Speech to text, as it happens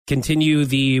continue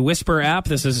the Whisper app.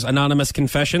 This is anonymous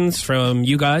confessions from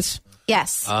you guys.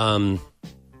 Yes. That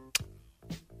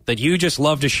you just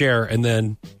love to share, and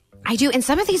then... I do, and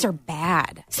some of these are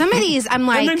bad. Some of these, I'm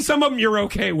like... And then some of them you're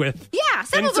okay with. Yeah,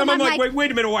 some of them I'm like...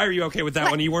 wait a minute, why are you okay with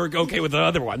that one? You weren't okay with the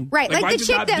other one. Right, like the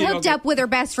chick that hooked up with her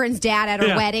best friend's dad at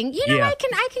her wedding. You know, Yeah.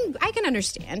 I can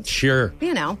understand. Sure.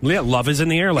 You know. Yeah, love is in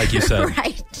the air, like you said.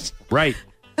 Right. Right.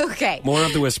 Okay. More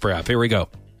of the Whisper app. Here we go.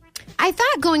 I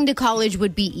thought going to college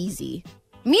would be easy.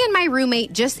 Me and my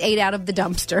roommate just ate out of the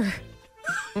dumpster.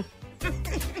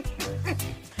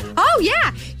 Oh,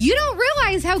 yeah. You don't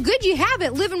realize how good you have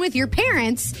it living with your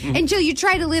parents until you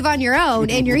try to live on your own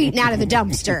and you're eating out of the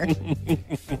dumpster.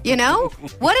 You know?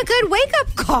 What a good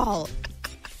wake-up call.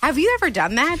 Have you ever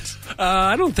done that?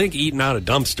 I don't think eating out a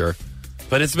dumpster,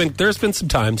 but there's been some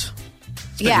times.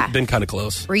 It's been kind of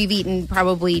close. Where you've eaten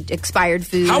probably expired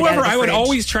food. However, I would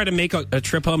always try to make a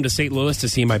trip home to St. Louis to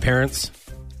see my parents.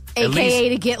 AKA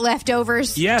to get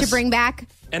leftovers to bring back.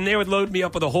 And they would load me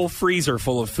up with a whole freezer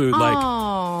full of food. Like,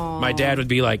 my dad would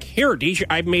be like, here,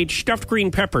 I made stuffed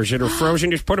green peppers that are frozen.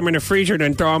 Just put them in the freezer,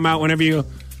 then throw them out whenever you...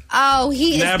 Oh,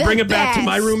 he is I'd bring it back to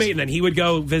my roommate, and then he would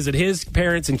go visit his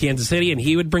parents in Kansas City, and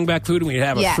he would bring back food, and we'd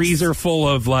have a freezer full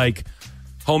of, like,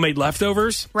 homemade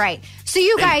leftovers. Right. So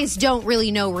you guys don't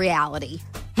really know reality.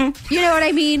 You know what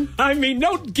I mean? I mean,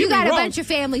 no, get you got me a wrong. bunch of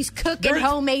families cooking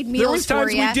homemade meals for you. There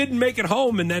was times we didn't make it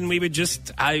home, and then we would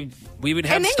just... We would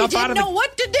have and then stuff you out didn't of know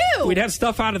what to do. We'd have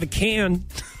stuff out of the can.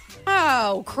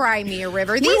 Oh, cry me a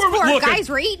river. These poor guys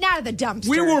were eating out of the dumpster.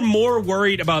 We were more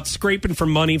worried about scraping for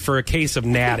money for a case of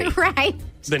natty right.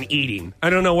 than eating.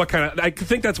 I don't know what kind of... I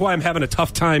think that's why I'm having a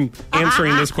tough time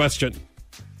answering this question.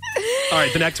 All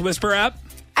right, the next Whisper app.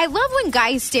 I love when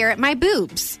guys stare at my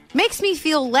boobs. Makes me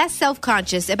feel less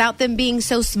self-conscious about them being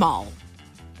so small.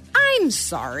 I'm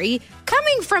sorry.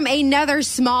 Coming from another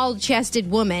small-chested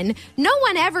woman, no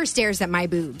one ever stares at my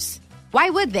boobs. Why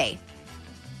would they?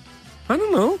 I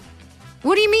don't know.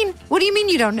 What do you mean? What do you mean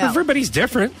you don't know? Everybody's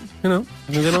different, you know.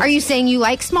 Are you saying you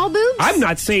like small boobs? I'm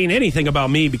not saying anything about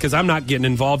me because I'm not getting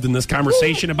involved in this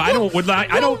conversation. Why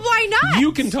not?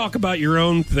 You can talk about your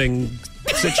own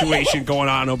situation going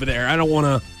on over there. I don't want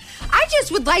to. I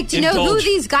just would like to know who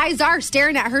these guys are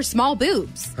staring at her small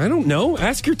boobs. I don't know.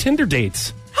 Ask your Tinder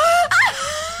dates.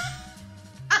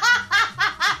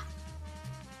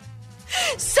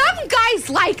 Some guys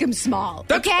like them small,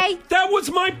 okay? That was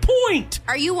my point.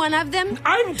 Are you one of them?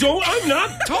 I'm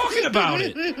not talking about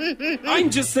it. I'm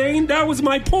just saying that was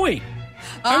my point.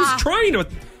 I was trying to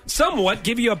somewhat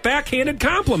give you a backhanded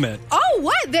compliment. Oh,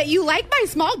 what? That you like my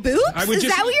small boobs? Is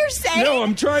that what you're saying? No,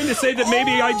 I'm trying to say that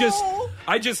maybe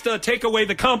I just take away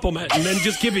the compliment and then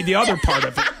just give you the other part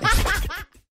of it.